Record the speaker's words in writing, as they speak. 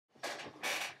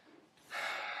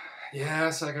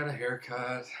Yes, I got a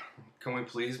haircut. Can we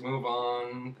please move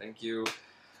on? Thank you.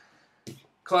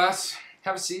 Class,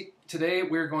 have a seat. Today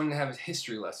we're going to have a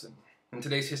history lesson. In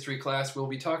today's history class, we'll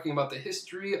be talking about the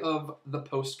history of the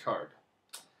postcard.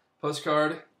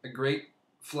 Postcard, a great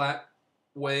flat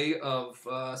way of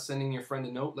sending your friend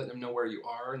a note, letting them know where you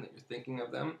are and that you're thinking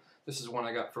of them. This is one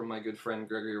I got from my good friend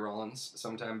Gregory Rollins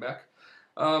some time back.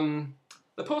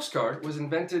 The postcard was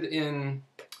invented in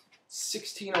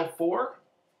 1604.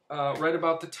 Right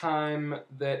about the time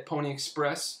that Pony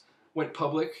Express went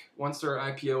public. Once their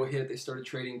IPO hit, they started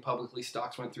trading publicly.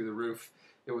 Stocks went through the roof.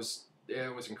 It was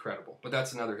incredible. But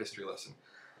that's another history lesson.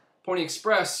 Pony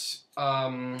Express,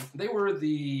 they were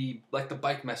the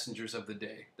bike messengers of the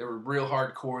day. They were real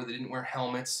hardcore. They didn't wear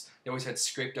helmets. They always had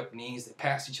scraped up knees. They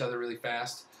passed each other really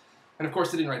fast. And of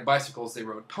course, they didn't ride bicycles. They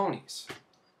rode ponies.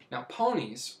 Now,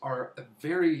 ponies are a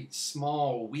very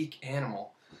small, weak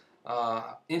animal.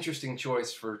 Interesting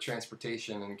choice for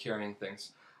transportation and carrying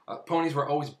things. Ponies were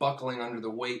always buckling under the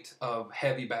weight of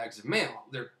heavy bags of mail.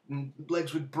 Their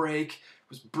legs would break. It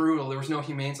was brutal. There was no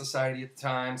Humane Society at the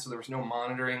time, so there was no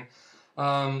monitoring.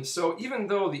 So even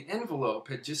though the envelope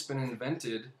had just been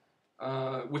invented,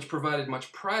 which provided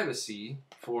much privacy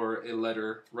for a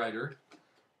letter writer,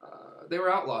 they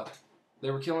were outlawed.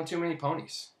 They were killing too many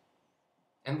ponies.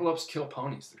 Envelopes kill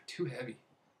ponies. They're too heavy.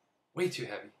 Way too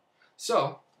heavy.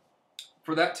 So,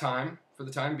 for the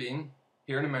time being,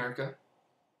 here in America,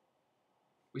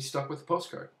 we stuck with the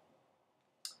postcard.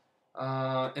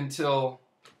 Until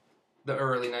the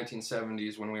early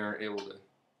 1970s when we were able to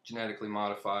genetically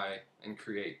modify and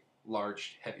create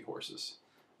large, heavy horses.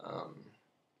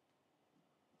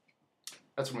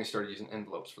 That's when we started using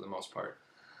envelopes for the most part.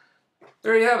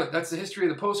 There you have it. That's the history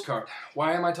of the postcard.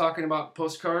 Why am I talking about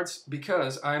postcards?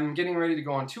 Because I'm getting ready to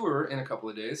go on tour in a couple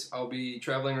of days. I'll be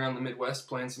traveling around the Midwest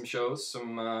playing some shows,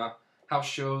 some house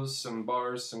shows, some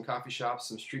bars, some coffee shops,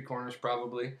 some street corners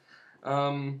probably.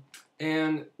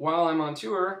 And while I'm on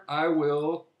tour, I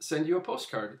will send you a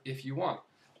postcard if you want.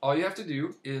 All you have to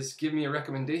do is give me a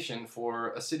recommendation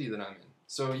for a city that I'm in.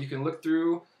 So you can look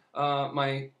through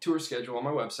my tour schedule on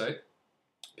my website,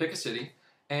 pick a city,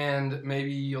 and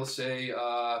maybe you'll say,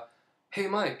 hey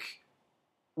Mike,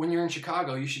 when you're in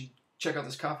Chicago, you should check out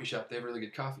this coffee shop. They have really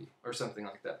good coffee, or something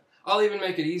like that. I'll even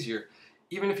make it easier.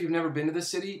 Even if you've never been to this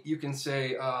city, you can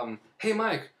say, hey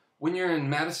Mike, when you're in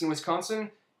Madison,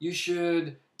 Wisconsin, you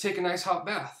should take a nice hot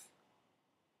bath.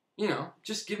 You know,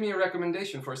 just give me a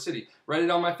recommendation for a city. Write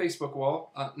it on my Facebook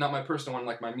wall, not my personal one,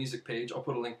 like my music page. I'll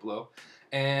put a link below.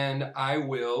 And I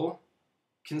will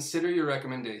consider your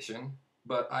recommendation,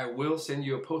 but I will send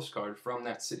you a postcard from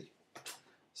that city.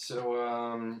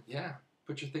 So, yeah,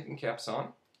 put your thinking caps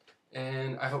on,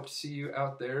 and I hope to see you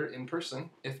out there in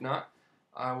person. If not,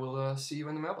 I will see you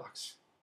in the mailbox.